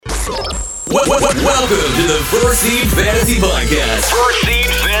Welcome to the First Seed Fantasy Podcast. First Seed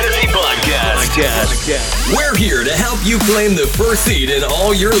Fantasy Podcast. We're here to help you claim the first seed in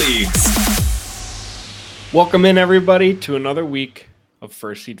all your leagues. Welcome in, everybody, to another week of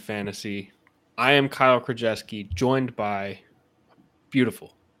First Seed Fantasy. I am Kyle Krajewski, joined by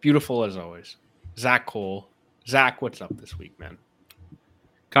beautiful as always, Zach Cole. Zach, what's up this week, man?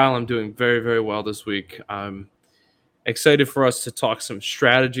 Kyle, I'm doing very, very well this week. I'm excited for us to talk some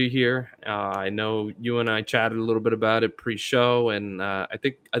strategy here. I know you and I chatted a little bit about it pre-show, and I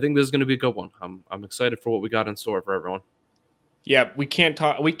think this is going to be a good one. I'm excited for what we got in store for everyone. Yeah, we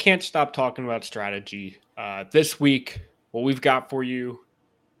can't stop talking about strategy. This week, what we've got for you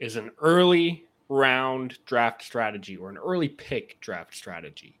is an early round draft strategy or an early pick draft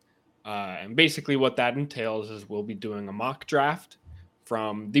strategy. And basically what that entails is we'll be doing a mock draft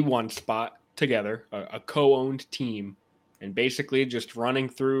from the one spot together, a co-owned team, and basically just running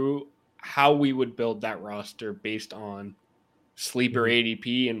through how we would build that roster based on sleeper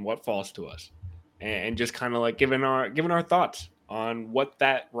ADP and what falls to us, and just kind of like giving our thoughts on what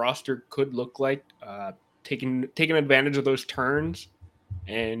that roster could look like, taking advantage of those turns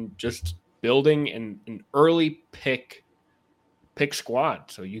and just building an early pick squad.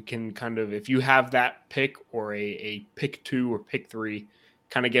 So you can kind of, if you have that pick or a pick 2 or pick 3,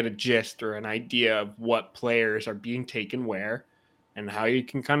 kind of get a gist or an idea of what players are being taken where and how you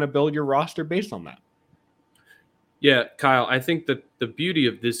can kind of build your roster based on that. Yeah, Kyle, I think that the beauty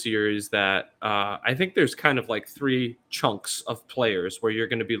of this year is that I think there's kind of like 3 chunks of players where you're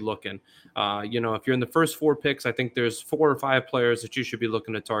going to be looking. If you're in the first 4 picks, I think there's 4 or 5 players that you should be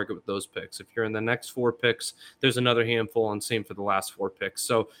looking to target with those picks. If you're in the next 4 picks, there's another handful, and same for the last 4 picks.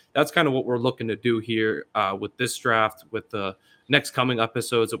 So that's kind of what we're looking to do here with this draft, with the next coming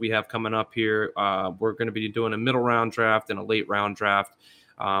episodes that we have coming up here. We're going to be doing a middle round draft and a late round draft.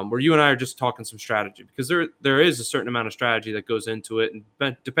 Where you and I are just talking some strategy, because there is a certain amount of strategy that goes into it,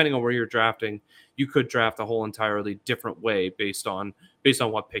 and depending on where you're drafting, you could draft a whole entirely different way based on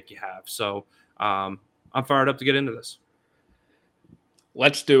what pick you have. So I'm fired up to get into this.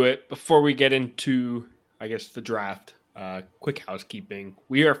 Let's do it. Before we get into, I guess, the draft, quick housekeeping.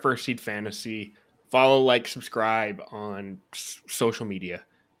 We are First Seed Fantasy. Follow, like, subscribe on social media.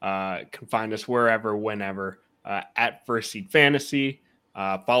 Can find us wherever, whenever, at First Seed Fantasy.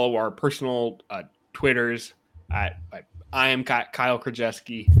 Follow our personal Twitters at I am Kyle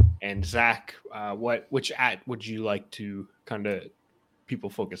Krajewski, and Zach. Which at would you like to kind of people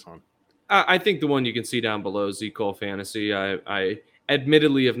focus on? I think the one you can see down below, Zcole Fantasy. I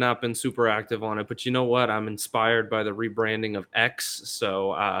admittedly have not been super active on it, but you know what? I'm inspired by the rebranding of X.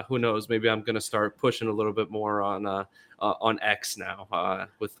 So who knows? Maybe I'm going to start pushing a little bit more on X now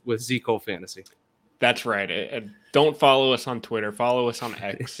with Zcole Fantasy. That's right. And don't follow us on Twitter. Follow us on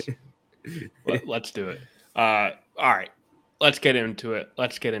X. Let's do it. All right. Let's get into it.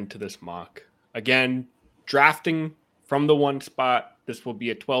 Let's get into this mock. Again, drafting from the one spot. This will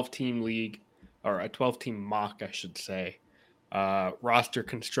be a 12-team league, or a 12-team mock, I should say. Roster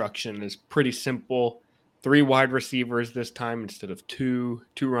construction is pretty simple. 3 wide receivers this time instead of 2.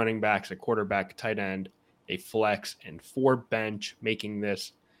 2 running backs, a quarterback, a tight end, a flex, and 4 bench, making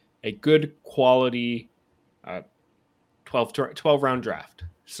this a good quality 12-round draft.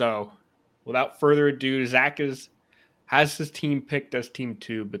 So without further ado, Zach has his team picked as team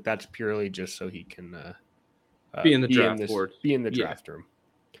 2, but that's purely just so he can be in the draft room.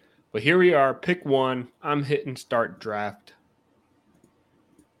 But here we are, pick 1. I'm hitting start draft.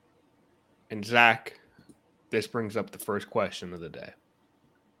 And Zach, this brings up the first question of the day.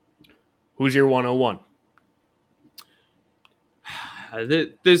 Who's your 101?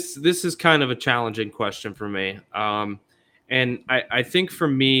 This is kind of a challenging question for me. And I think for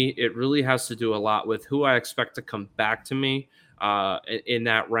me, it really has to do a lot with who I expect to come back to me in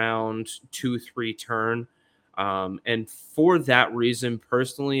that round 2-3 turn. And for that reason,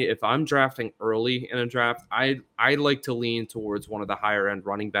 personally, if I'm drafting early in a draft, I like to lean towards one of the higher end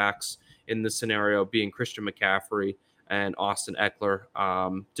running backs in this scenario, being Christian McCaffrey and Austin Eckler.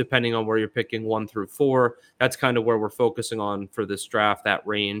 Depending on where you're picking 1 through 4, that's kind of where we're focusing on for this draft, that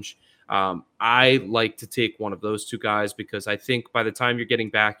range. I like to take one of those 2 guys because I think by the time you're getting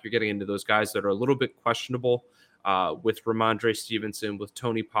back, you're getting into those guys that are a little bit questionable with Ramondre Stevenson, with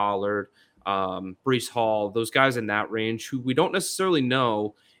Tony Pollard, Breece Hall, those guys in that range who we don't necessarily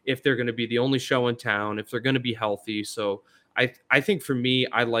know if they're going to be the only show in town, if they're going to be healthy. So I think for me,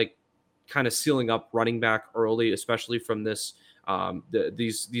 I like kind of sealing up running back early, especially from this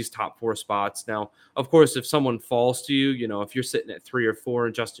these top 4 spots. Now, of course, if someone falls to you, if you're sitting at 3 or 4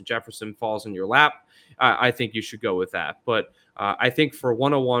 and Justin Jefferson falls in your lap, I think you should go with that. But I think for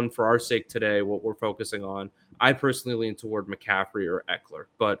 101, for our sake today, what we're focusing on, I personally lean toward McCaffrey or Eckler.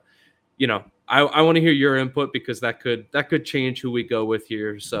 But, I want to hear your input because that could change who we go with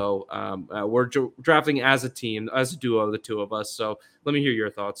here. So we're drafting as a team, as a duo, the two of us. So let me hear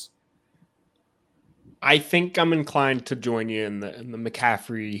your thoughts. I think I'm inclined to join you in the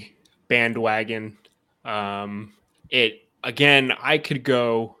McCaffrey bandwagon. I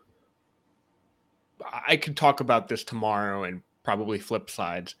could talk about this tomorrow and probably flip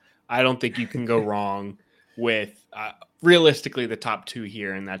sides. I don't think you can go wrong with realistically the top two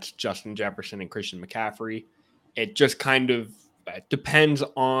here, and that's Justin Jefferson and Christian McCaffrey. It just kind of depends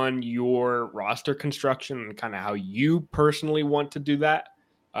on your roster construction and kind of how you personally want to do that.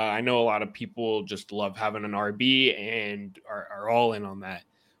 I know a lot of people just love having an RB and are all in on that.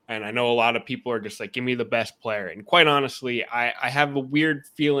 And I know a lot of people are just like, give me the best player. And quite honestly, I have a weird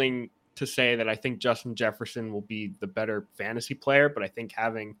feeling to say that I think Justin Jefferson will be the better fantasy player, but I think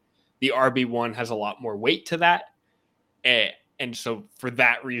having the RB1 has a lot more weight to that. And so for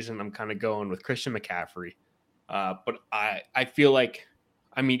that reason, I'm kind of going with Christian McCaffrey. But I feel like,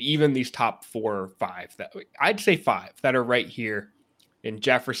 even these top 4 or 5, I'd say 5 that are right here in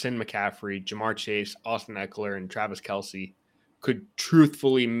Jefferson, McCaffrey, Jamar Chase, Austin Eckler, and Travis Kelce could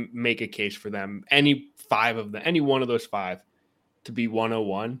truthfully make a case for them. Any one of those 5 to be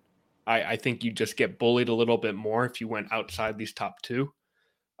 101. I think you just get bullied a little bit more if you went outside these top 2.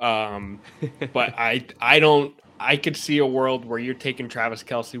 But I could see a world where you're taking Travis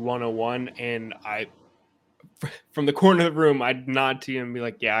Kelce 101, and from the corner of the room, I'd nod to you and be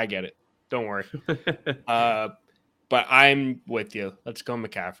like, yeah, I get it. Don't worry. But I'm with you. Let's go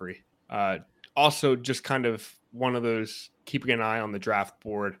McCaffrey. Also, just kind of one of those keeping an eye on the draft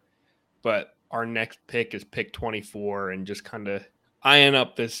board. But our next pick is pick 24, and just kind of eyeing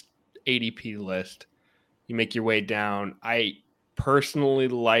up this ADP list. You make your way down. I personally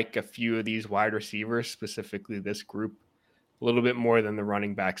like a few of these wide receivers, specifically this group, a little bit more than the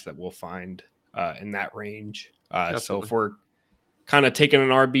running backs that we'll find in that range. So if we're kind of taking an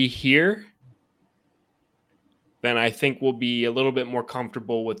RB here, then I think we'll be a little bit more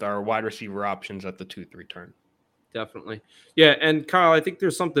comfortable with our wide receiver options at the 2-3 turn. Definitely. Yeah. And Kyle, I think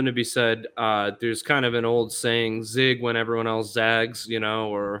there's something to be said. There's kind of an old saying, zig when everyone else zags,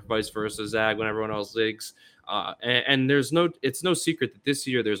 or vice versa, zag when everyone else zigs. And it's no secret that this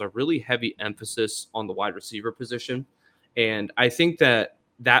year there's a really heavy emphasis on the wide receiver position. And I think that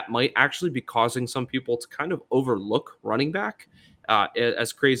might actually be causing some people to kind of overlook running back,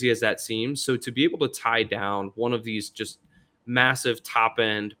 as crazy as that seems. So to be able to tie down one of these just massive top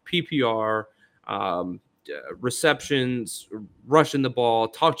end PPR, receptions, rushing the ball,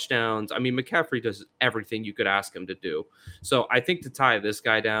 touchdowns. McCaffrey does everything you could ask him to do. So I think to tie this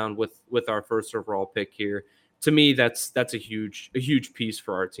guy down with our first overall pick here, to me, that's a huge piece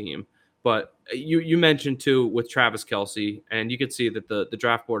for our team. But you mentioned too with Travis Kelce, and you could see that the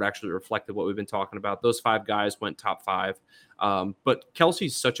draft board actually reflected what we've been talking about. Those 5 guys went top 5. But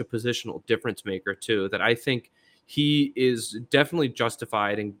Kelce's such a positional difference maker too, that I think he is definitely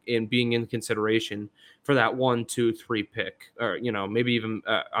justified in being in consideration for that 1, 2, 3 pick, or, maybe even,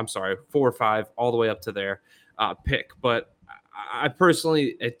 4 or 5, all the way up to their pick. But I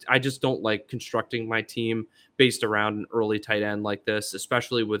personally, I just don't like constructing my team based around an early tight end like this,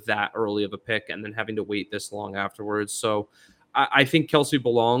 especially with that early of a pick and then having to wait this long afterwards. So I think Kelce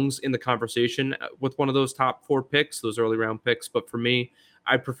belongs in the conversation with one of those top 4 picks, those early round picks. But for me,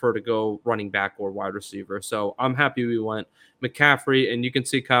 I prefer to go running back or wide receiver. So I'm happy we went McCaffrey, and you can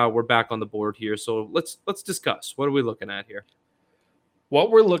see, Kyle, we're back on the board here. So let's discuss. What are we looking at here?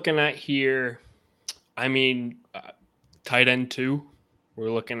 What we're looking at here, tight end 2.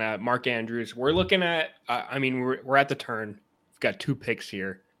 We're looking at Mark Andrews. We're looking at, we're at the turn. We've got 2 picks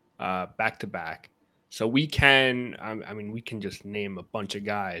here, back to back. So we can, we can just name a bunch of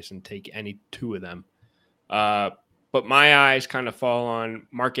guys and take any 2 of them. But my eyes kind of fall on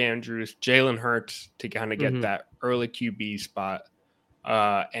Mark Andrews, Jalen Hurts to kind of get that early QB spot,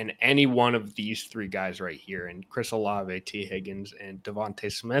 and any one of these 3 guys right here, and Chris Olave, T. Higgins, and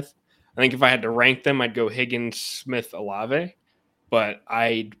Devontae Smith. I think if I had to rank them, I'd go Higgins, Smith, Olave, but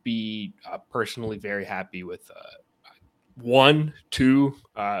I'd be personally very happy with 1, 2,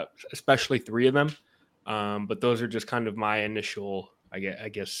 especially 3 of them. But those are just kind of my initial, I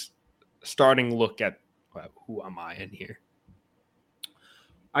guess, starting look at who am I in here.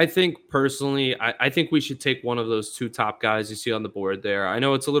 I think personally, I think we should take one of those 2 top guys you see on the board there. I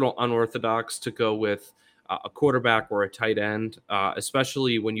know it's a little unorthodox to go with a quarterback or a tight end,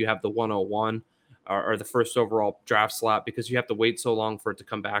 especially when you have the 101 or the first overall draft slot, because you have to wait so long for it to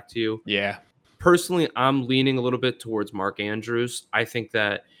come back to you. Yeah. Personally, I'm leaning a little bit towards Mark Andrews. I think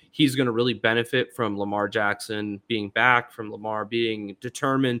that he's going to really benefit from Lamar Jackson being back, from Lamar being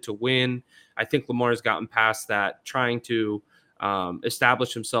determined to win. I think Lamar's gotten past that, trying to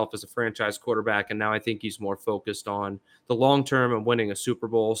establish himself as a franchise quarterback, and now I think he's more focused on the long term and winning a Super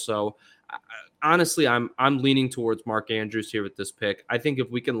Bowl. So, honestly, I'm leaning towards Mark Andrews here with this pick. I think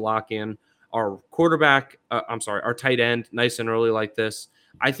if we can lock in our quarterback, our tight end, nice and early like this,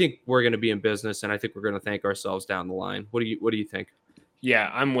 I think we're going to be in business, and I think we're going to thank ourselves down the line. What do you think? Yeah,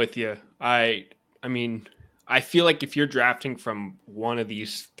 I'm with you. I mean, I feel like if you're drafting from one of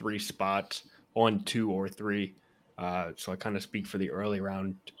these three spots, 1, 2, or 3, so I kind of speak for the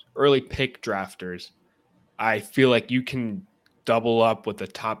early pick drafters, I feel like you can double up with a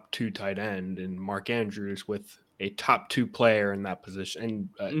top 2 tight end and Mark Andrews with a top 2 player in that position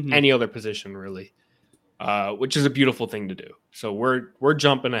and any other position really, which is a beautiful thing to do. So we're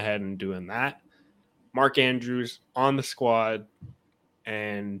jumping ahead and doing that. Mark Andrews on the squad.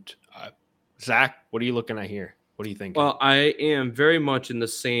 And Zach, what are you looking at here? What do you think? Well, I am very much in the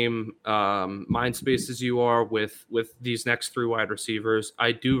same mind space as you are with these next 3 wide receivers.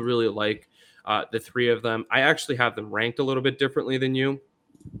 I do really like the 3 of them. I actually have them ranked a little bit differently than you.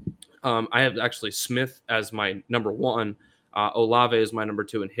 I have actually Smith as my number 1, Olave is my number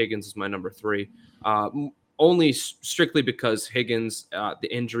 2, and Higgins is my number 3. Only strictly because Higgins, the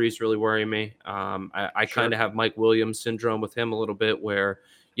injuries really worry me. I kind of have Mike Williams syndrome with him a little bit, where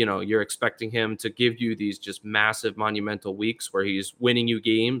you're expecting him to give you these just massive monumental weeks where he's winning you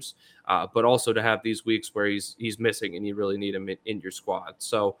games, but also to have these weeks where he's missing and you really need him in your squad.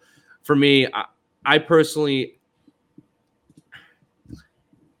 So for me, I personally,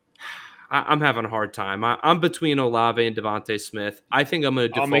 I'm having a hard time. I'm between Olave and Devontae Smith. I think I'm going to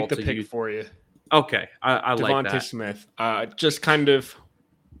default. I'll make the to pick you. For you. Okay, I like that. Devontae Smith. Just kind of,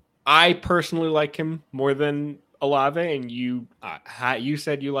 I personally like him more than Olave, and you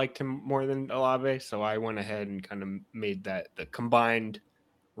said you liked him more than Olave, so I went ahead and kind of made that the combined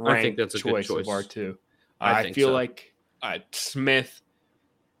rank I think that's a choice good choice of our 2. I feel so. like Smith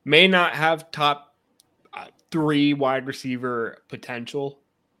may not have top 3 wide receiver potential,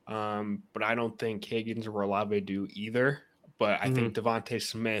 but I don't think Higgins or Olave do either. But I think Devontae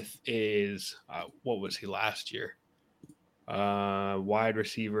Smith is, what was he last year? Wide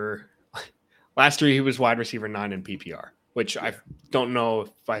receiver. Last year he was wide receiver 9 in PPR, which I don't know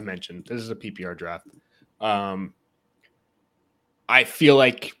if I mentioned. This is a PPR draft. I feel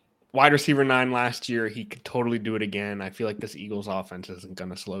like wide receiver 9 last year, he could totally do it again. I feel like this Eagles offense isn't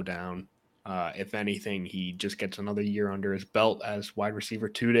going to slow down. If anything, he just gets another year under his belt as wide receiver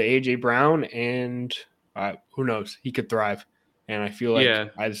 2 to A.J. Brown, and who knows? He could thrive. And I feel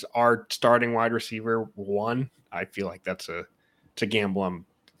like as our starting wide receiver 1, I feel like it's a gamble I'm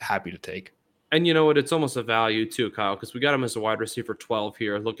happy to take. And you know what? It's almost a value too, Kyle, because we got him as a wide receiver 12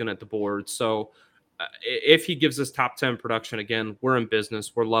 here, looking at the board. So if he gives us top 10 production again, we're in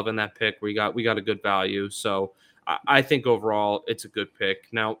business. We're loving that pick. We got a good value. So I think overall it's a good pick.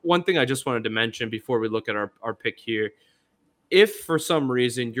 Now, one thing I just wanted to mention before we look at our pick here. If for some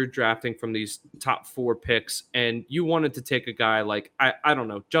reason you're drafting from these top 4 picks and you wanted to take a guy like, I don't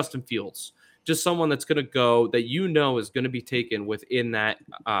know, Justin Fields, just someone that's going to go that is going to be taken within that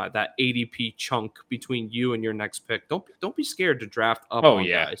ADP chunk between you and your next pick, don't be scared to draft up on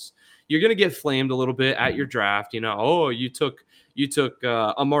guys. You're going to get flamed a little bit at your draft. You took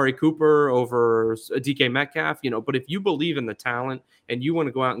Amari Cooper over DK Metcalf, but if you believe in the talent and you want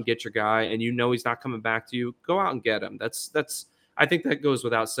to go out and get your guy and he's not coming back to you, go out and get him. That's I think that goes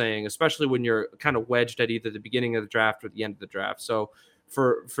without saying, especially when you're kind of wedged at either the beginning of the draft or the end of the draft. So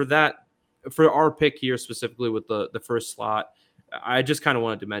for our pick here specifically with the first slot, I just kind of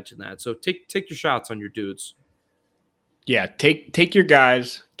wanted to mention that. So take your shots on your dudes. Yeah, take your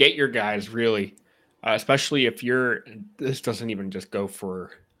guys, get your guys really. Especially if this doesn't even just go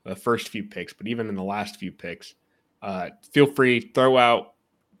for the first few picks, but even in the last few picks, feel free, throw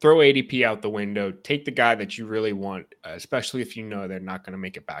ADP out the window, take the guy that you really want, especially if they're not going to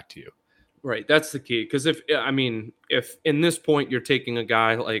make it back to you. Right. That's the key. Because if in this point you're taking a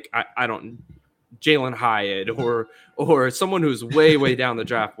guy like, Jalen Hyatt or someone who's way down the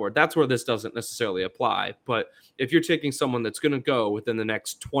draft board, that's where this doesn't necessarily apply. But if you're taking someone that's going to go within the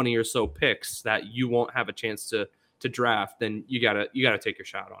next 20 or so picks that you won't have a chance to draft, then you gotta take your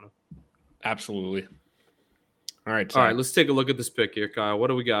shot on him. Absolutely. All right. Let's take a look at this pick here, Kyle. What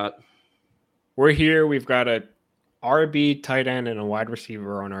do we got? We're here. We've got a RB, tight end, and a wide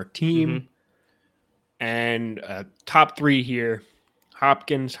receiver on our team. And top 3 here,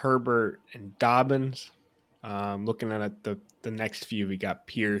 Hopkins, Herbert, and Dobbins. Looking at the next few, we got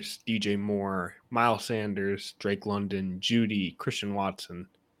Pierce, DJ Moore, Miles Sanders, Drake London, Judy, Christian Watson,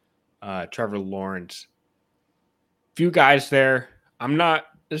 Trevor Lawrence. Few guys there.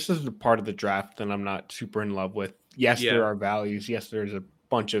 This is the part of the draft that I'm not super in love with. Yes, Yeah. there are values. Yes, there's a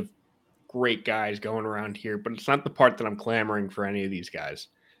bunch of great guys going around here, but it's not the part that I'm clamoring for any of these guys.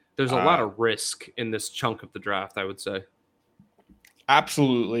 There's a lot of risk in this chunk of the draft, I would say.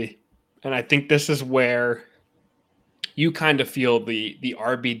 Absolutely. And I think this is where you kind of feel the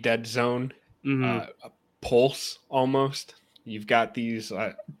RB dead zone pulse almost. You've got these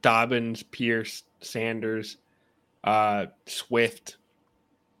Dobbins, Pierce, Sanders, Swift.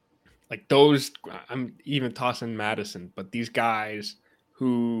 Like those, I'm even tossing Madison, but these guys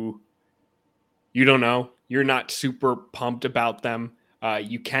who you don't know, you're not super pumped about them.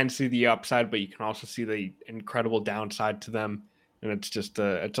 You can see the upside, but you can also see the incredible downside to them. And it's just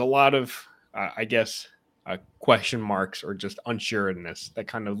it's a lot of, I guess, question marks or just unsureness that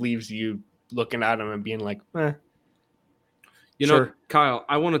kind of leaves you looking at them and being like, You know, Kyle,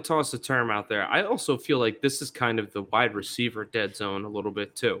 I want to toss a term out there. I also feel like this is kind of the wide receiver dead zone a little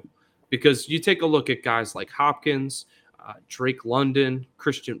bit too, because you take a look at guys like Hopkins, Drake London,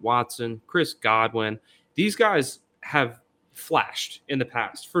 Christian Watson, Chris Godwin. These guys have flashed in the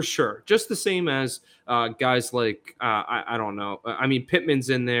past for sure, just the same as guys like I don't know. I mean, Pittman's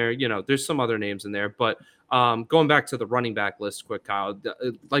in there. You know, there's some other names in there, but going back to the running back list, quick, Kyle,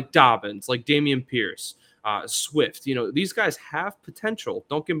 like Dobbins, like Dameon Pierce. Swift, you know, these guys have potential.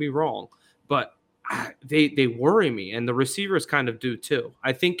 Don't get me wrong, but they worry me, and the receivers kind of do too.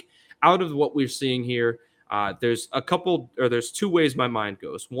 I think out of what we're seeing here, there's two ways my mind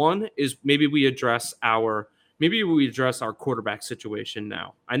goes. One is maybe we address our quarterback situation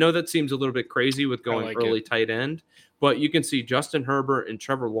now. I know that seems a little bit crazy with going early tight end, but you can see Justin Herbert and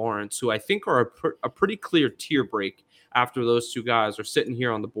Trevor Lawrence, who I think are a pretty clear tier break after those two guys are sitting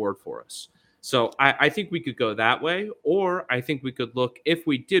here on the board for us. So I think we could go that way, or I think we could look, if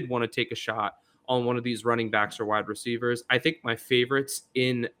we did want to take a shot on one of these running backs or wide receivers. I think my favorites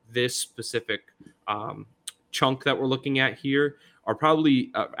in this specific chunk that we're looking at here are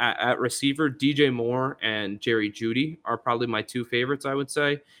probably at receiver, DJ Moore and Jerry Jeudy are probably my two favorites, I would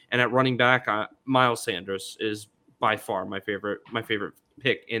say. And at running back, Miles Sanders is by far my favorite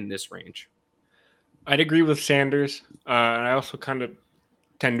pick in this range. I'd agree with Sanders. And I also kind of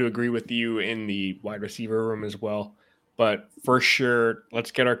tend to agree with you in the wide receiver room as well, but for sure, let's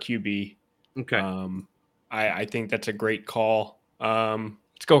get our QB. Okay. I think that's a great call.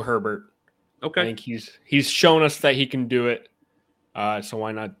 Let's go Herbert. Okay. I think he's shown us that he can do it. So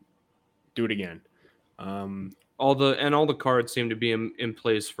why not do it again? All the cards seem to be in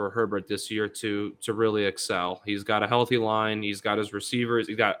place for Herbert this year to really excel. He's got a healthy line. He's got his receivers.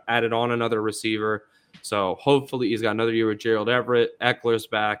 He got added on another receiver. So hopefully he's got another year with Gerald Everett. Eckler's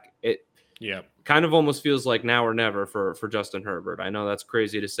back. It kind of almost feels like now or never for Justin Herbert. I know that's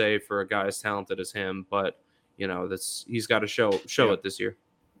crazy to say for a guy as talented as him, but you know he's got to show it this year.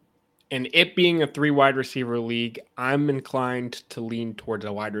 And it being a 3 wide receiver league, I'm inclined to lean towards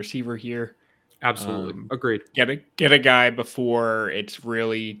a wide receiver here. Absolutely, agreed. Get a guy before it's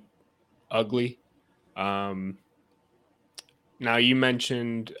really ugly. Now you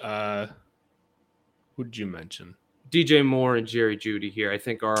mentioned. Who did you mention? DJ Moore and Jerry Jeudy here, I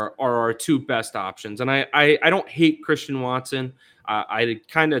think, are our two best options. And I don't hate Christian Watson. I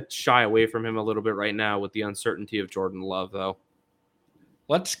kind of shy away from him a little bit right now with the uncertainty of Jordan Love, though.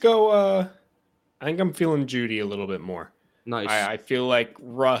 Let's go. I think I'm feeling Jeudy a little bit more. Nice. I feel like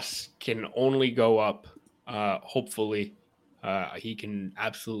Russ can only go up. Hopefully, he can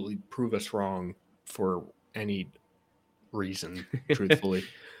absolutely prove us wrong for any reason, truthfully.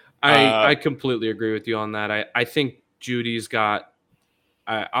 I completely agree with you on that. I think Judy's got.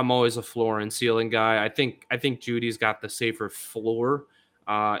 I'm always a floor and ceiling guy. I think Judy's got the safer floor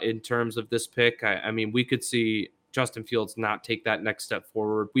in terms of this pick. I mean, we could see Justin Fields not take that next step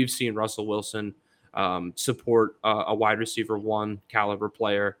forward. We've seen Russell Wilson support a wide receiver 1 caliber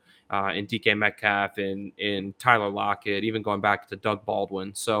player in DK Metcalf and in Tyler Lockett, even going back to Doug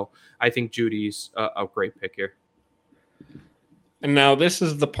Baldwin. So I think Judy's a great pick here. And now this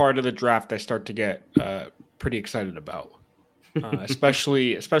is the part of the draft I start to get pretty excited about,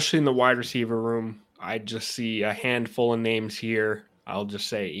 especially in the wide receiver room. I just see a handful of names here. I'll just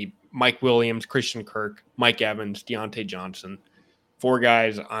say Mike Williams, Christian Kirk, Mike Evans, Deontay Johnson. 4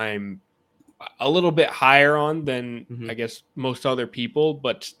 guys I'm a little bit higher on than I guess most other people,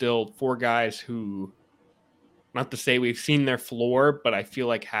 but still 4 guys who, not to say we've seen their floor, but I feel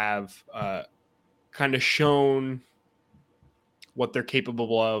like have kind of shown what they're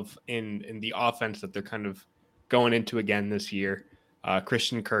capable of in the offense that they're kind of going into again this year.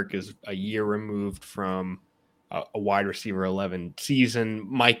 Christian Kirk is a year removed from a wide receiver 11 season.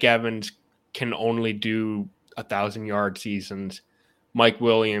 Mike Evans can only do 1,000-yard seasons. Mike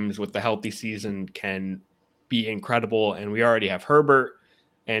Williams with the healthy season can be incredible. And we already have Herbert,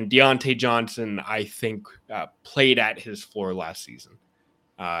 and Deontay Johnson, I think, played at his floor last season.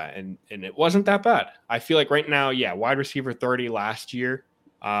 And it wasn't that bad. I feel like right now, wide receiver 30 last year,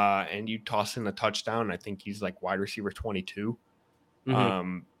 and you toss in a touchdown, I think he's like wide receiver 22.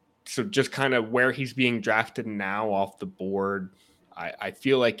 Mm-hmm. So just kind of where he's being drafted now off the board, I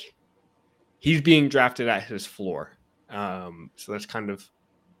feel like he's being drafted at his floor. So that's kind of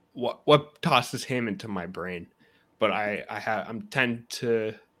what tosses him into my brain. But I tend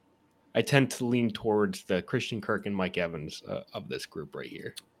to lean towards the Christian Kirk and Mike Evans of this group right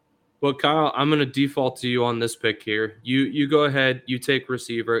here. Well, Kyle, I'm going to default to you on this pick here. You go ahead. You take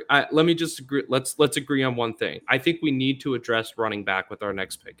receiver. Let me just agree. Let's agree on one thing. I think we need to address running back with our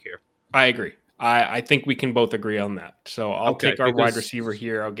next pick here. I agree. I think we can both agree on that. So I'll take our wide receiver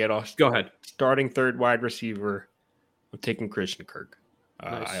here. I'll get us. Go ahead. Starting third wide receiver. I'm taking Christian Kirk.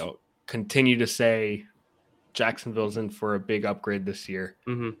 Nice. I'll continue to say Jacksonville's in for a big upgrade this year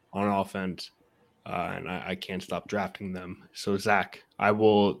on offense. And I can't stop drafting them. So, Zach, I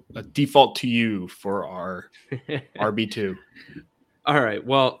will default to you for our RB2. All right.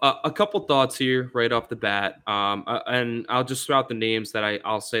 Well, a couple thoughts here right off the bat. And I'll just throw out the names that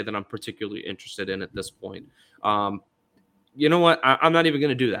I'll say that I'm particularly interested in at this point. You know what? I'm not even going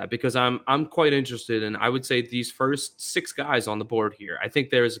to do that because I'm quite interested in, I would say, these first 6 guys on the board here. I think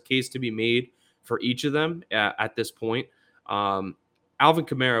there is a case to be made for each of them at this point. Alvin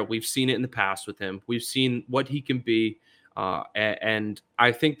Kamara, we've seen it in the past with him. We've seen what he can be. And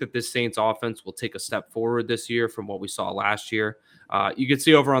I think that this Saints offense will take a step forward this year from what we saw last year. You can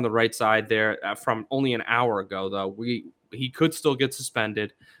see over on the right side there from only an hour ago, though, he could still get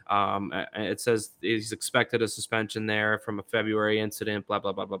suspended. It says he's expected a suspension there from a February incident, blah,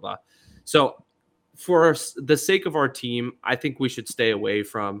 blah, blah, blah, blah. So for the sake of our team, I think we should stay away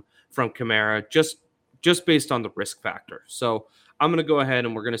from Kamara just based on the risk factor. So I'm going to go ahead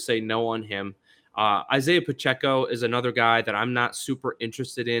and we're going to say no on him. Isaiah Pacheco is another guy that I'm not super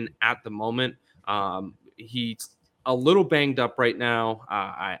interested in at the moment. He's a little banged up right now.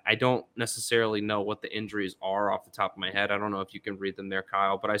 I don't necessarily know what the injuries are off the top of my head. I don't know if you can read them there,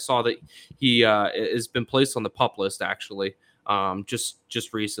 Kyle, but I saw that he has been placed on the PUP list actually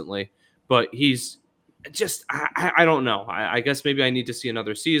just recently. But he's just, I don't know. I guess maybe I need to see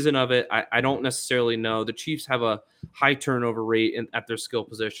another season of it. I don't necessarily know. The Chiefs have a high turnover rate at their skill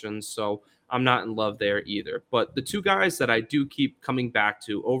positions, so I'm not in love there either. But the 2 guys that I do keep coming back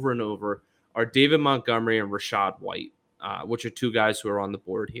to over and over are David Montgomery and Rachaad White, which are 2 guys who are on the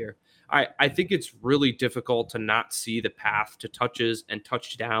board here. I think it's really difficult to not see the path to touches and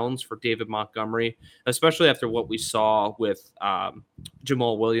touchdowns for David Montgomery, especially after what we saw with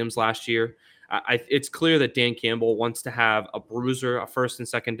Jamal Williams last year. It's clear that Dan Campbell wants to have a bruiser, a first and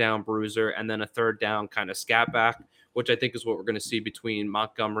second down bruiser, and then a third down kind of scat back, which I think is what we're going to see between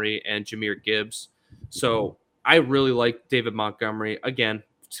Montgomery and Jahmyr Gibbs. So I really like David Montgomery. Again,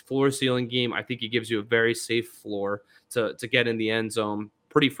 floor ceiling game. I think he gives you a very safe floor to get in the end zone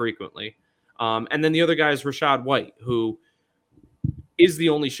pretty frequently. And then the other guy is Rachaad White, who is the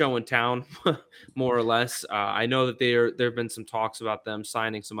only show in town, more or less. I know that there have been some talks about them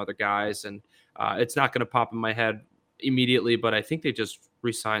signing some other guys, and it's not going to pop in my head immediately, but I think they just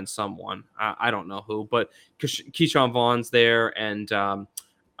re-signed someone. I don't know who, but Keyshawn Vaughn's there, and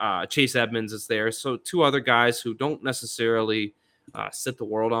Chase Edmonds is there. So 2 other guys who don't necessarily set the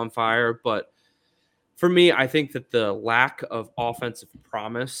world on fire. But for me, I think that the lack of offensive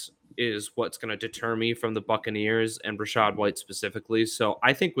promise is what's going to deter me from the Buccaneers and Rachaad White specifically. So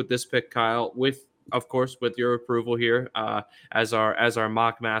I think with this pick, Kyle, of course, with your approval here as our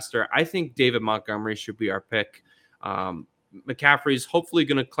mock master, I think David Montgomery should be our pick. McCaffrey's hopefully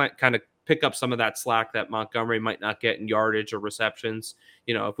going to kind of pick up some of that slack that Montgomery might not get in yardage or receptions.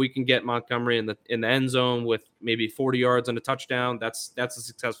 You know, if we can get Montgomery in the end zone with maybe 40 yards and a touchdown, that's a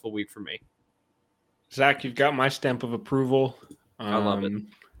successful week for me. Zach, you've got my stamp of approval. I love it.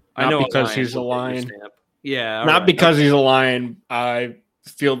 I know because he's a Lion. Yeah, not because he's a Lion. I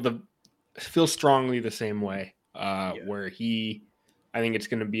feel strongly the same way. Where I think it's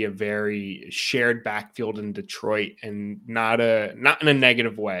going to be a very shared backfield in Detroit, and not in a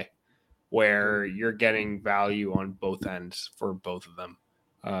negative way, where you're getting value on both ends for both of them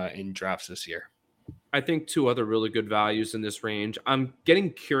in drafts this year. I think 2 other really good values in this range. I'm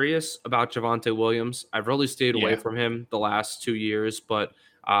getting curious about Javonte Williams. I've really stayed away from him the last 2 years, but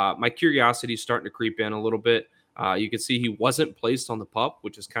my curiosity is starting to creep in a little bit. You can see he wasn't placed on the PUP,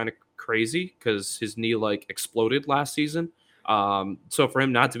 which is kind of crazy because his knee like exploded last season. So for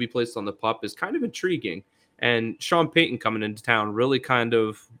him not to be placed on the PUP is kind of intriguing. And Sean Payton coming into town really kind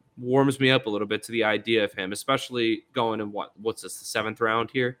of warms me up a little bit to the idea of him, especially going in what's this, the 7th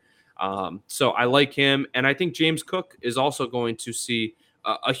round here. So I like him, and I think James Cook is also going to see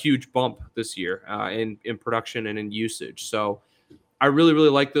a huge bump this year in production and in usage. So I really, really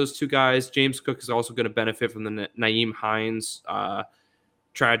like those two guys. James Cook is also going to benefit from the Nyheim Hines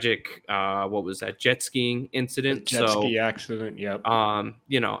tragic, what was that, jet skiing incident? Ski accident, yep.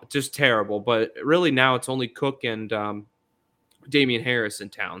 Just terrible. But really now it's only Cook and Damian Harris in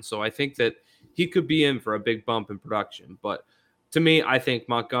town. So I think that he could be in for a big bump in production. But to me, I think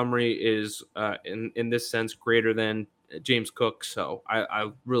Montgomery is, in this sense, greater than James Cook. So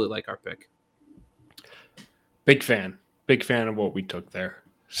I really like our pick. Big fan of what we took there.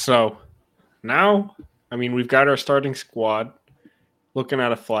 So now, we've got our starting squad, looking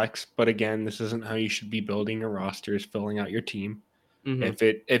at a flex, but again, this isn't how you should be building your roster, is filling out your team. Mm-hmm.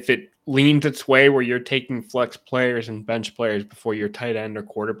 If it leans its way where you're taking flex players and bench players before your tight end or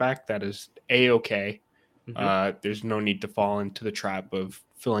quarterback, that is A-okay. Mm-hmm. There's no need to fall into the trap of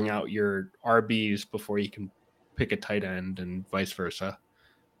filling out your RBs before you can pick a tight end and vice versa.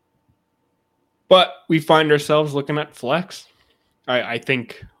 But we find ourselves looking at flex. I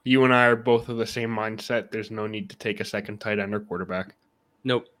think you and I are both of the same mindset. There's no need to take a second tight end or quarterback.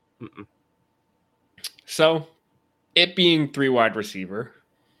 Nope. So, it being 3 wide receiver,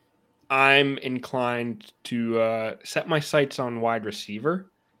 I'm inclined to set my sights on wide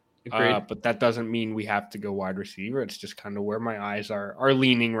receiver. But that doesn't mean we have to go wide receiver. It's just kind of where my eyes are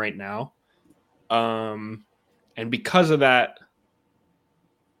leaning right now. And because of that,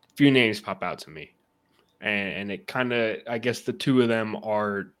 a few names pop out to me. And it kind of, I guess the two of them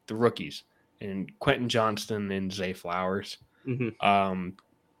are the rookies, and Quentin Johnston and Zay Flowers. Mm-hmm.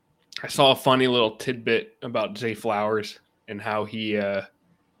 I saw a funny little tidbit about Zay Flowers and how he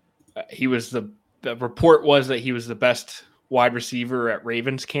was the report was that he was the best wide receiver at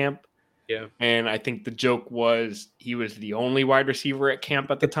Ravens camp. Yeah. And I think the joke was he was the only wide receiver at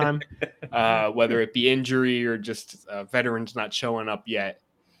camp at the time, whether it be injury or just veterans not showing up yet.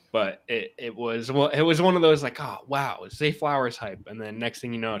 But it was one of those like, oh, wow, Zay Flowers hype. And then next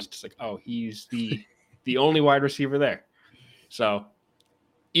thing you know, it's just like, oh, he's the only wide receiver there. So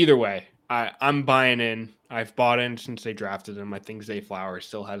either way, I'm buying in. I've bought in since they drafted him. I think Zay Flowers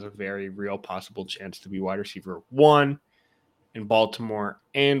still has a very real possible chance to be wide receiver 1 in Baltimore.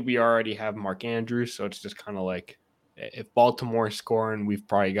 And we already have Mark Andrews. So it's just kind of like, if Baltimore's scoring, we've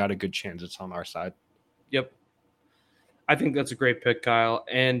probably got a good chance it's on our side. Yep. I think that's a great pick, Kyle.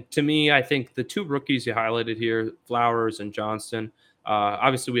 And to me, I think the 2 rookies you highlighted here, Flowers and Johnston,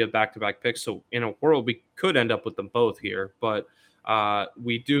 obviously we have back-to-back picks. So in a world, we could end up with them both here. But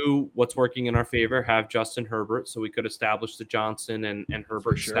we do what's working in our favor, have Justin Herbert. So we could establish the Johnson and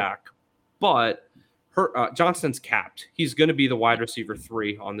Herbert stack. But Johnston's capped. He's going to be the wide receiver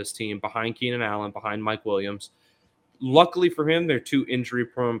 3 on this team, behind Keenan Allen, behind Mike Williams. Luckily for him, they're 2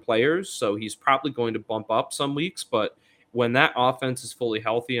 injury-prone players. So he's probably going to bump up some weeks. But when that offense is fully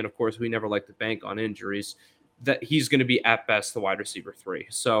healthy, and of course we never like to bank on injuries, that he's going to be at best the wide receiver 3.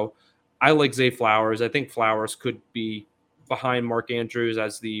 So I like Zay Flowers. I think Flowers could be behind Mark Andrews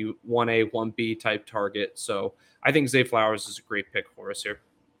as the 1A, 1B type target. So I think Zay Flowers is a great pick for us here.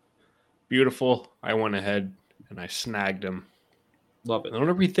 Beautiful. I went ahead and I snagged him. Love it. What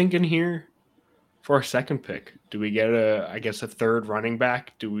are we thinking here for our second pick? Do we get a third running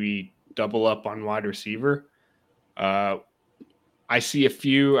back? Do we double up on wide receiver? I see a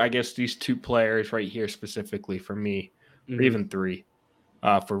few, I guess these 2 players right here specifically for me, or even 3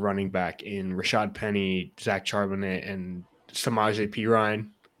 for running back in Rashad Penny, Zach Charbonnet, and Samaje Perine.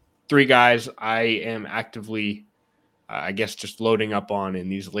 3 guys I am actively, just loading up on in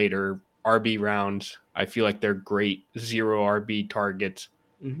these later RB rounds. I feel like they're great 0 RB targets,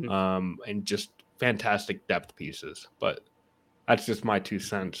 and just fantastic depth pieces. But that's just my 2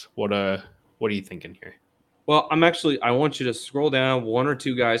 cents. What are you thinking here? Well, I want you to scroll down 1 or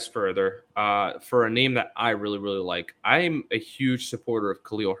 2 guys further for a name that I really, really like. I'm a huge supporter of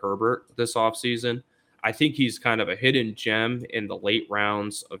Khalil Herbert this offseason. I think he's kind of a hidden gem in the late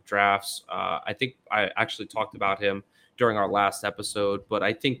rounds of drafts. I think I actually talked about him during our last episode, but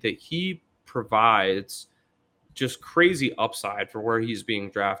I think that he provides just crazy upside for where he's being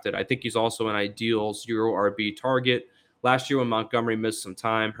drafted. I think he's also an ideal 0 RB target. Last year when Montgomery missed some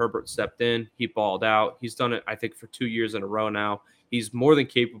time, Herbert stepped in. He balled out. He's done it, I think, for 2 years in a row now. He's more than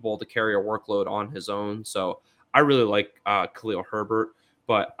capable to carry a workload on his own. So I really like Khalil Herbert.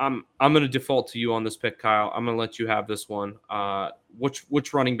 But I'm going to default to you on this pick, Kyle. I'm going to let you have this one.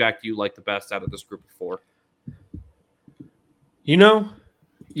 Which running back do you like the best out of this group of 4?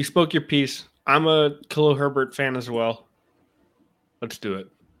 You spoke your piece. I'm a Khalil Herbert fan as well. Let's do it.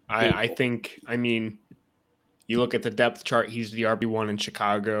 I think, you look at the depth chart, he's the RB1 in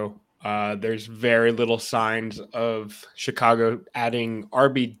Chicago. There's very little signs of Chicago adding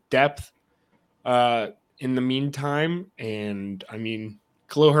RB depth in the meantime. And,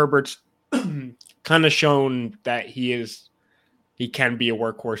 Khalil Herbert's kind of shown that he can be a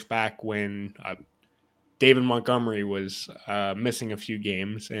workhorse back when David Montgomery was missing a few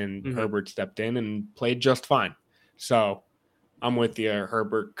games, and Herbert stepped in and played just fine. So I'm with you.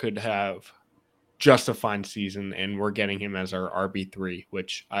 Herbert could have just a fine season, and we're getting him as our RB3,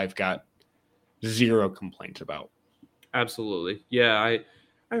 which I've got zero complaints about. Absolutely. Yeah, I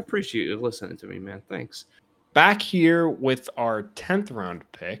appreciate you listening to me, man. Thanks. Back here with our 10th round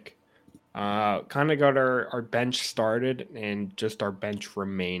pick, kind of got our bench started and just our bench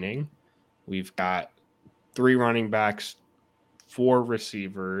remaining. We've got 3 running backs, 4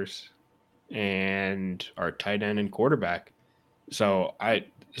 receivers, and our tight end and quarterback. So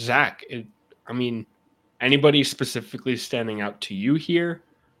Zach, anybody specifically standing out to you here?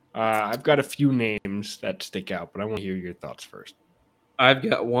 I've got a few names that stick out, but I want to hear your thoughts first. I've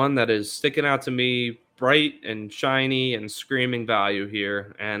got one that is sticking out to me, bright and shiny and screaming value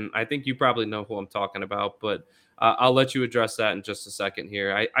here. And I think you probably know who I'm talking about, but I'll let you address that in just a second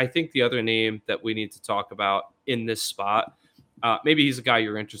here. I think the other name that we need to talk about in this spot, maybe he's a guy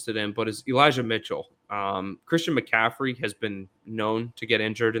you're interested in, but is Elijah Mitchell. Christian McCaffrey has been known to get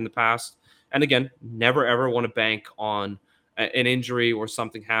injured in the past. And again, never ever want to bank on an injury or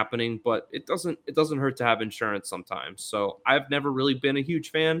something happening, but it doesn't hurt to have insurance sometimes. So I've never really been a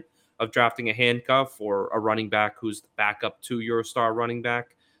huge fan of drafting a handcuff or a running back who's the backup to your star running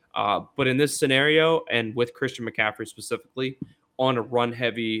back. But in this scenario, and with Christian McCaffrey specifically, on a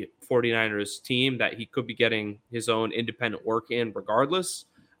run-heavy 49ers team that he could be getting his own independent work in regardless,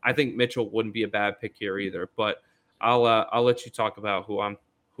 I think Mitchell wouldn't be a bad pick here either. But I'll let you talk about who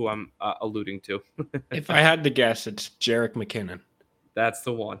I'm alluding to. If I had to guess, it's Jerick McKinnon. That's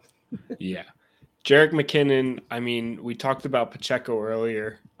the one. Yeah. Jerick McKinnon, we talked about Pacheco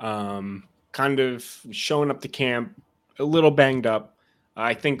earlier, kind of showing up to camp a little banged up.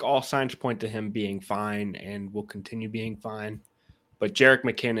 I think all signs point to him being fine and will continue being fine. But Jerick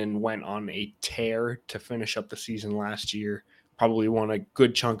McKinnon went on a tear to finish up the season last year, probably won a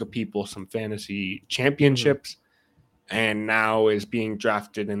good chunk of people some fantasy championships, and now is being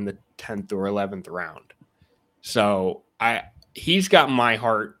drafted in the 10th or 11th round. So he's got my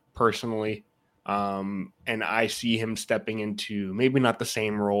heart personally. And I see him stepping into maybe not the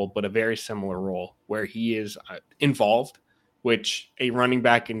same role, but a very similar role where he is involved, which a running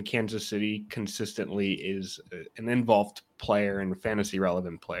back in Kansas City consistently is an involved player and a fantasy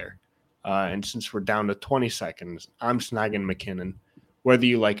relevant player. And since we're down to 20 seconds, I'm snagging McKinnon, whether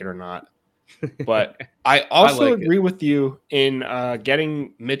you like it or not. But I also agree with you in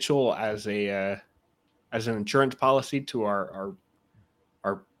getting Mitchell as an insurance policy to our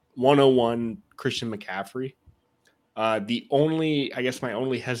 101 Christian McCaffrey. My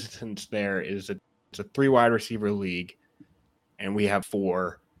only hesitance there is it's a 3 wide receiver league, and we have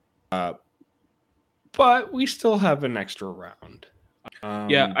 4, but we still have an extra round.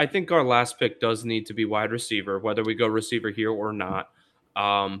 I think our last pick does need to be wide receiver, whether we go receiver here or not.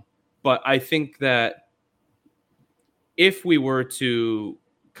 But I think that if we were to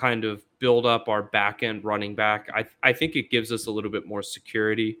kind of build up our back end running back, I think it gives us a little bit more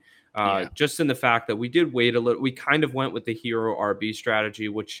security. Just in the fact that we did wait a little, we kind of went with the hero RB strategy,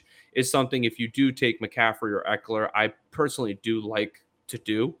 which is something if you do take McCaffrey or Eckler, I personally do like to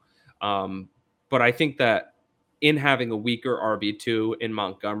do. But I think that in having a weaker RB2 in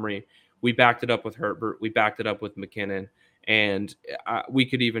Montgomery, we backed it up with Herbert, we backed it up with McKinnon, and we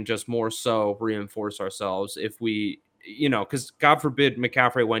could even just more so reinforce ourselves if we, because God forbid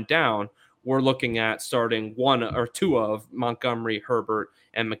McCaffrey went down, we're looking at starting 1 or 2 of Montgomery, Herbert,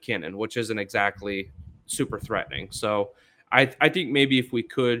 and McKinnon, which isn't exactly super threatening. So I think maybe if we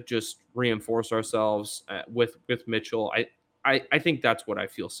could just reinforce ourselves with Mitchell, I think that's what I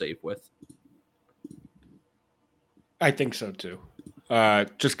feel safe with. I think so too.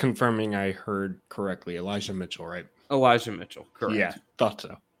 Just confirming I heard correctly. Elijah Mitchell, right? Elijah Mitchell, correct. Yeah, thought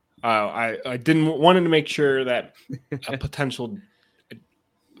so. I wanted to make sure that a potential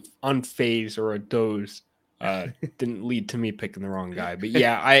unfazed or a doze didn't lead to me picking the wrong guy. But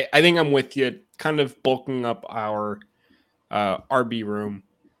yeah, I think I'm with you. Kind of bulking up our RB room.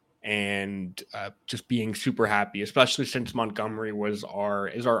 and just being super happy, especially since Montgomery is our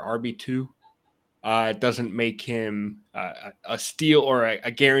RB2. It doesn't make him a steal or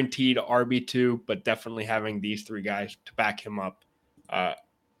a guaranteed RB2, but definitely having these three guys to back him up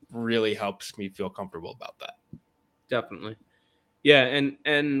really helps me feel comfortable about that. Definitely. Yeah,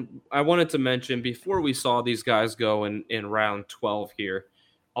 and I wanted to mention before we saw these guys go in round 12 here,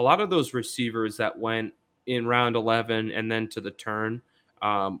 a lot of those receivers that went in round 11 and then to the turn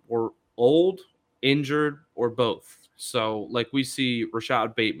were old, injured, or both. So, like we see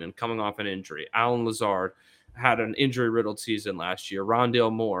Rashad Bateman coming off an injury, Alan Lazard had an injury-riddled season last year,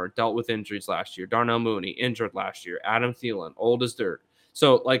 Rondale Moore dealt with injuries last year, Darnell Mooney injured last year, Adam Thielen old as dirt.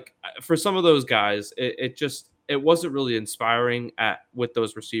 So, like for some of those guys, it wasn't really inspiring with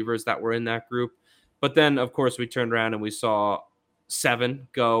those receivers that were in that group. But then, of course, we turned around and we saw 7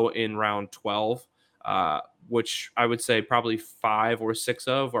 go in round 12, which I would say probably 5 or 6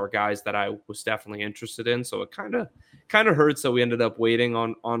 of are guys that I was definitely interested in. So it kind of hurts that we ended up waiting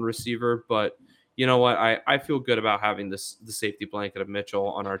on receiver. But you know what? I feel good about having the safety blanket of Mitchell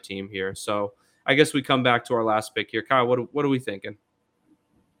on our team here. So I guess we come back to our last pick here. Kyle, what are we thinking?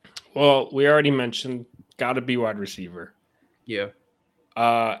 Well, we already mentioned got to be wide receiver. Yeah.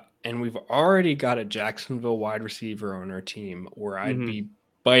 And we've already got a Jacksonville wide receiver on our team, or I'd be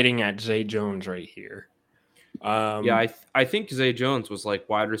biting at Zay Jones right here. I think Zay Jones was like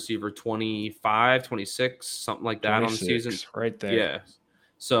wide receiver 25, 26, something like that on the season. Right there. Yeah.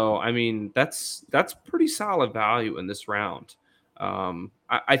 So, I mean, that's pretty solid value in this round.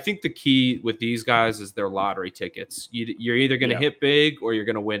 I think the key with these guys is their lottery tickets. You're either going to hit big or you're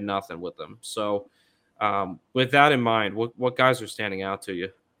going to win nothing with them. So, with that in mind, what guys are standing out to you?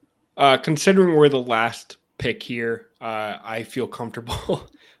 Considering we're the last pick here, I feel comfortable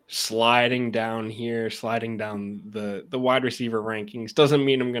sliding down the wide receiver rankings. Doesn't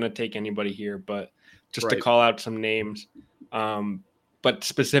mean I'm going to take anybody here, but just to call out some names. But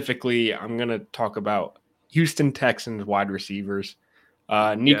specifically, I'm going to talk about Houston Texans wide receivers.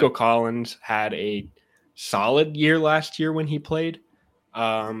 Nico Collins had a solid year last year when he played.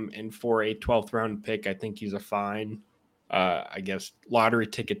 And for a 12th round pick, I think he's a fine, lottery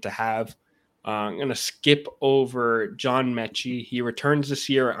ticket to have. I'm going to skip over John Mechie. He returns this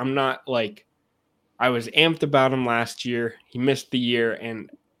year. I was amped about him last year. He missed the year, and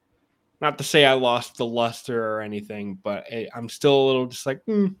not to say I lost the luster or anything, but I'm still a little just like,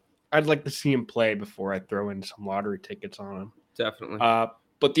 I'd like to see him play before I throw in some lottery tickets on him. Definitely.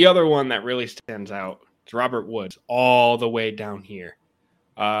 But the other one that really stands out is Robert Woods, all the way down here.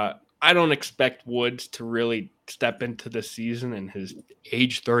 I don't expect Woods to really step into the season in his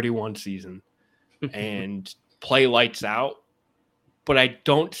age 31 season and play lights out, but I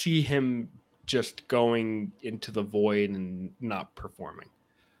don't see him just going into the void and not performing.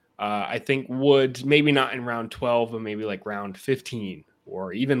 I think Woods, maybe not in round 12, but maybe like round 15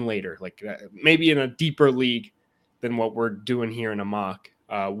 or even later, like maybe in a deeper league than what we're doing here in a mock.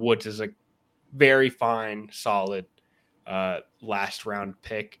 Woods is a very fine, solid last round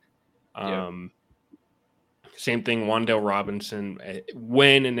pick. Same thing, Wan'Dale Robinson.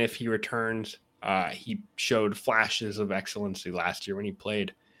 When and if he returns, he showed flashes of excellency last year when he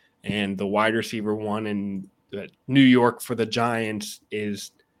played. And the wide receiver one in New York for the Giants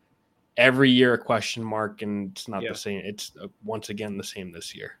is every year a question mark, and it's not the same. It's once again the same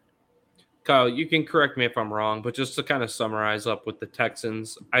this year. Kyle, you can correct me if I'm wrong, but just to kind of summarize up with the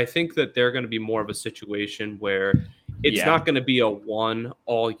Texans, I think that they're going to be more of a situation where it's not going to be a one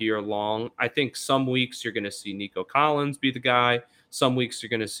all year long. I think some weeks you're going to see Nico Collins be the guy. Some weeks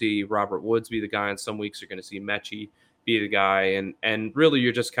you're going to see Robert Woods be the guy, and some weeks you're going to see Mechie be the guy. And really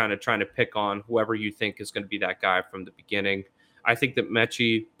you're just kind of trying to pick on whoever you think is going to be that guy from the beginning. I think that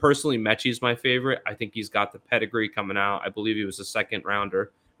Mechie's my favorite. I think he's got the pedigree coming out. I believe he was a second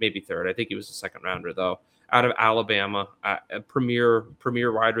rounder, maybe third. I think he was a second rounder though, out of Alabama. Premier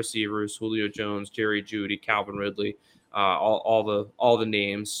wide receivers: Julio Jones, Jerry Jeudy, Calvin Ridley, all the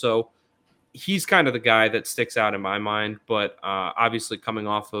names. So he's kind of the guy that sticks out in my mind. But obviously, coming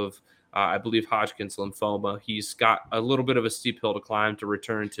off of I believe Hodgkin's lymphoma, he's got a little bit of a steep hill to climb to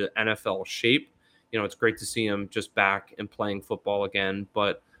return to NFL shape. You know, it's great to see him just back and playing football again,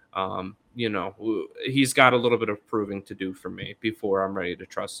 but he's got a little bit of proving to do for me before I'm ready to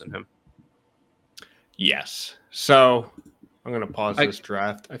trust in him. Yes. So I'm going to pause this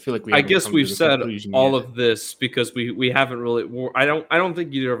draft. I feel like we've said all of this because we haven't really. I don't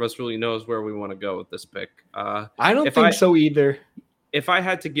think either of us really knows where we want to go with this pick. I don't think so either. If I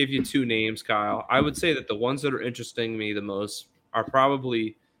had to give you two names, Kyle, I would say that the ones that are interesting me the most are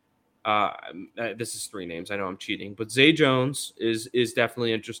probably This is 3 names. I know I'm cheating, but Zay Jones is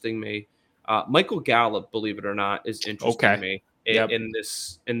definitely interesting me. Michael Gallup, believe it or not, is interesting me in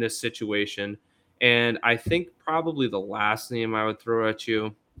this situation. And I think probably the last name I would throw at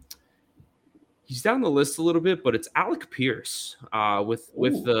you, he's down the list a little bit, but it's Alec Pierce with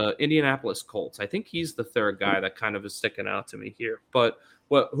the Indianapolis Colts. I think he's the third guy that kind of is sticking out to me here. But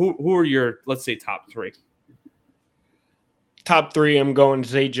who are your, let's say, top 3? Top 3, I'm going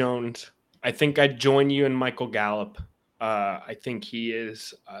Zay Jones. I think I'd join you in Michael Gallup. I think he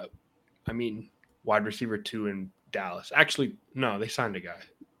is, wide receiver 2 in Dallas. Actually, no, they signed a guy.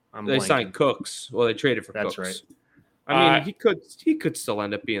 They signed Cooks. Well, they traded for Cooks. That's right. I mean, he could still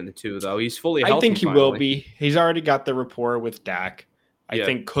end up being the 2, though. He's fully healthy. I think he finally will be. He's already got the rapport with Dak. I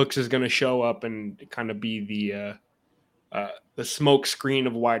think Cooks is going to show up and kind of be the smoke screen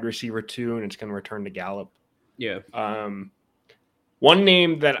of wide receiver 2, and it's going to return to Gallup. Yeah. One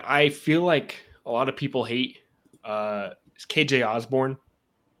name that I feel like a lot of people hate is KJ Osborne.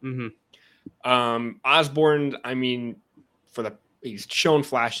 Mm-hmm. Osborne, I mean, he's shown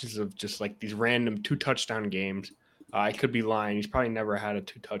flashes of just like these random 2 touchdown games. I could be lying. He's probably never had a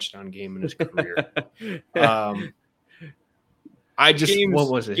 2 touchdown game in his career. What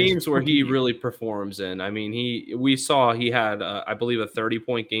was it? Games where he really performs in. I mean, we saw he had, I believe, a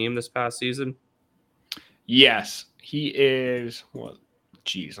 30-point game this past season. Yes, he is. Well,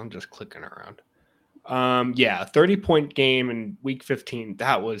 geez, I'm just clicking around. 30-point game in week 15.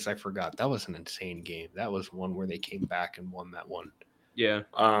 I forgot. That was an insane game. That was one where they came back and won that one. Yeah.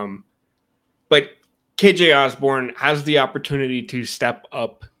 But KJ Osborne has the opportunity to step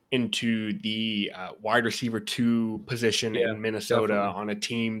up into the wide receiver 2 position in Minnesota on a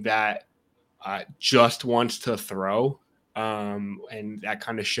team that just wants to throw. And that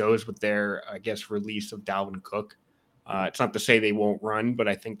kind of shows with their, release of Dalvin Cook. It's not to say they won't run, but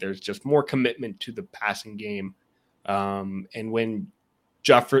I think there's just more commitment to the passing game. And when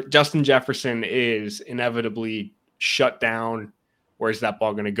Justin Jefferson is inevitably shut down, where's that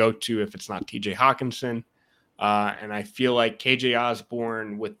ball going to go to if it's not TJ Hawkinson? And I feel like KJ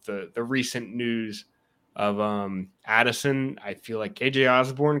Osborne, with the recent news of Addison, I feel like KJ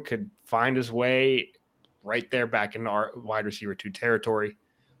Osborne could find his way right there back in our wide receiver 2 territory.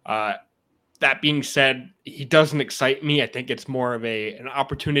 That being said, he doesn't excite me. I think it's more of an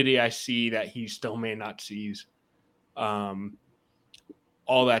opportunity I see that he still may not seize. All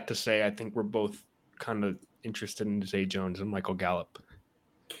that to say, I think we're both kind of interested in Zay Jones and Michael Gallup.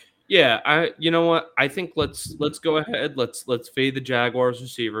 Yeah, you know what? I think let's go ahead. Let's fade the Jaguars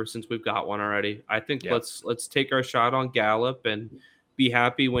receiver since we've got one already. I think let's take our shot on Gallup and be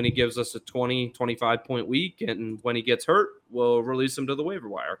happy when he gives us a 20-25 point week, and when he gets hurt, we'll release him to the waiver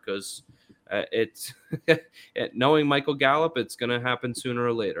wire because it's knowing Michael Gallup, it's going to happen sooner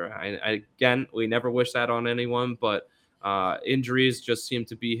or later. Again, we never wish that on anyone, but injuries just seem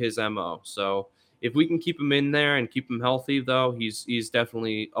to be his MO. So if we can keep him in there and keep him healthy, though, he's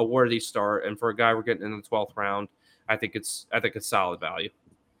definitely a worthy start. And for a guy we're getting in the 12th round, I think it's solid value.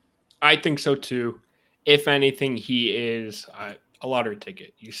 I think so too. If anything, he is a lottery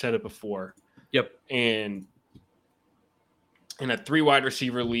ticket. You said it before. Yep. And in a 3 wide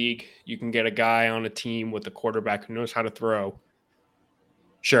receiver league, you can get a guy on a team with a quarterback who knows how to throw.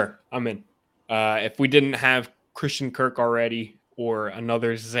 Sure, I'm in. If we didn't have Christian Kirk already or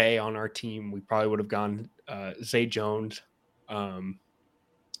another Zay on our team, we probably would have gone Zay Jones.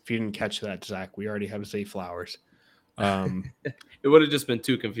 If you didn't catch that, Zach, we already have Zay Flowers. It would have just been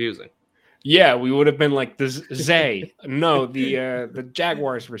too confusing. Yeah, we would have been like the Zay. No, the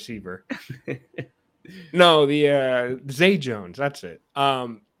Jaguars receiver. No, the Zay Jones. That's it.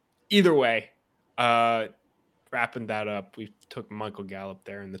 Either way, wrapping that up, we took Michael Gallup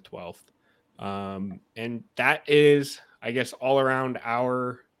there in the 12th. And that is, I guess, all around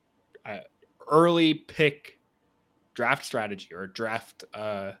our early pick draft strategy or draft,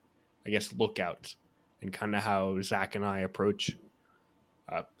 lookouts, and kind of how Zach and I approach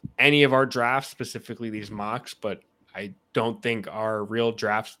any of our drafts, specifically these mocks, but I don't think our real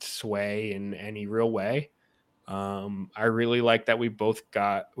drafts sway in any real way. I really like that we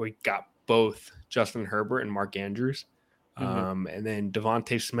got both Justin Herbert and Mark Andrews. And then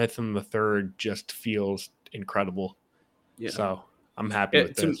Devontae Smith in the 3rd just feels incredible. Yeah. So I'm happy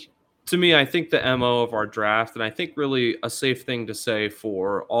with this. To me, I think the MO of our draft, and I think really a safe thing to say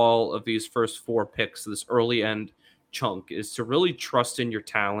for all of these first 4 picks, this early end chunk, is to really trust in your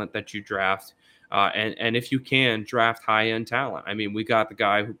talent that you draft. And if you can, draft high-end talent. I mean, we got the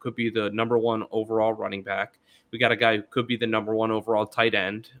guy who could be the number 1 overall running back. We got a guy who could be the number 1 overall tight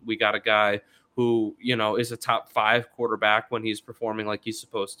end. We got a guy who, is a top 5 quarterback when he's performing like he's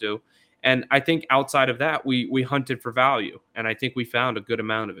supposed to. And I think outside of that, we hunted for value, and I think we found a good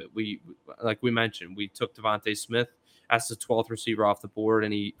amount of it. Like we mentioned, we took Devontae Smith as the 12th receiver off the board,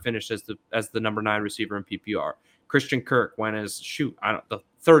 and he finished as the number 9 receiver in PPR. Christian Kirk went as the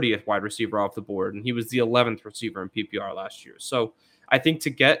 30th wide receiver off the board, and he was the 11th receiver in PPR last year. So I think to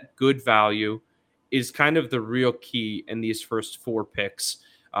get good value is kind of the real key in these first 4 picks,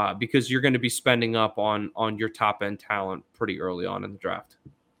 because you're going to be spending up on your top end talent pretty early on in the draft.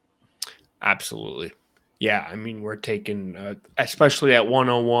 Absolutely. Yeah, I mean, we're taking, especially at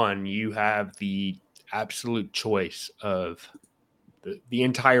 101, you have the absolute choice of the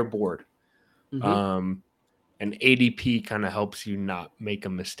entire board. Mm-hmm. And ADP kind of helps you not make a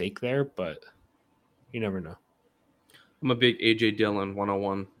mistake there, but you never know. I'm a big A.J. Dillon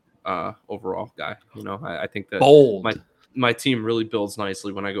 101 overall guy. I think that bold. My team really builds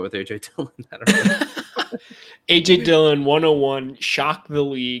nicely when I go with A.J. Dillon. A.J. Dillon 101, shock the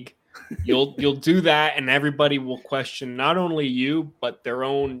league. You'll do that, and everybody will question not only you but their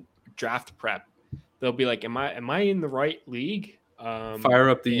own draft prep. They'll be like, "Am I in the right league?" Fire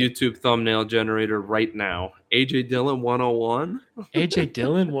up the YouTube thumbnail generator right now. AJ Dillon 101. AJ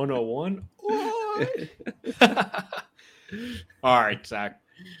Dillon 101. All right, Zach.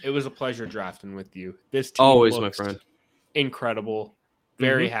 It was a pleasure drafting with you. This team always, my friend. Incredible.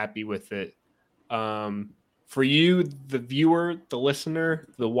 Very happy with it. For you, the viewer, the listener,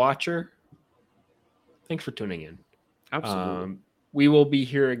 the watcher, thanks for tuning in. Absolutely. We will be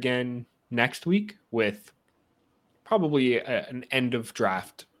here again next week with probably an end of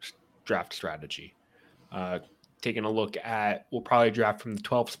draft strategy. Taking a look at, we'll probably draft from the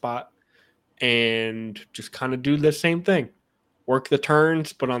 12th spot and just kind of do the same thing. Work the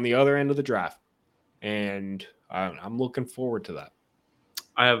turns, but on the other end of the draft. And I'm looking forward to that.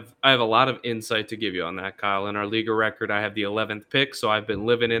 I have a lot of insight to give you on that, Kyle. In our Liga record, I have the 11th pick, so I've been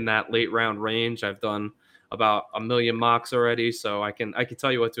living in that late round range. I've done about 1 million mocks already, so I can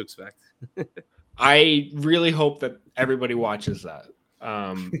tell you what to expect. I really hope that everybody watches that,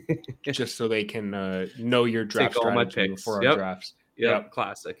 just so they can know your draft strategy before our drafts. Yep,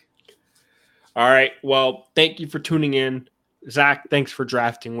 classic. All right. Well, thank you for tuning in, Zach. Thanks for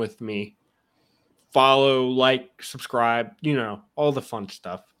drafting with me. Follow, like, subscribe, all the fun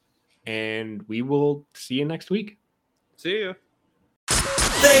stuff. And we will see you next week. See you.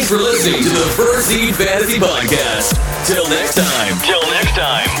 Thanks for listening to the First Seed Fantasy Podcast. Till next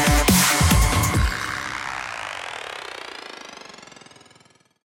time.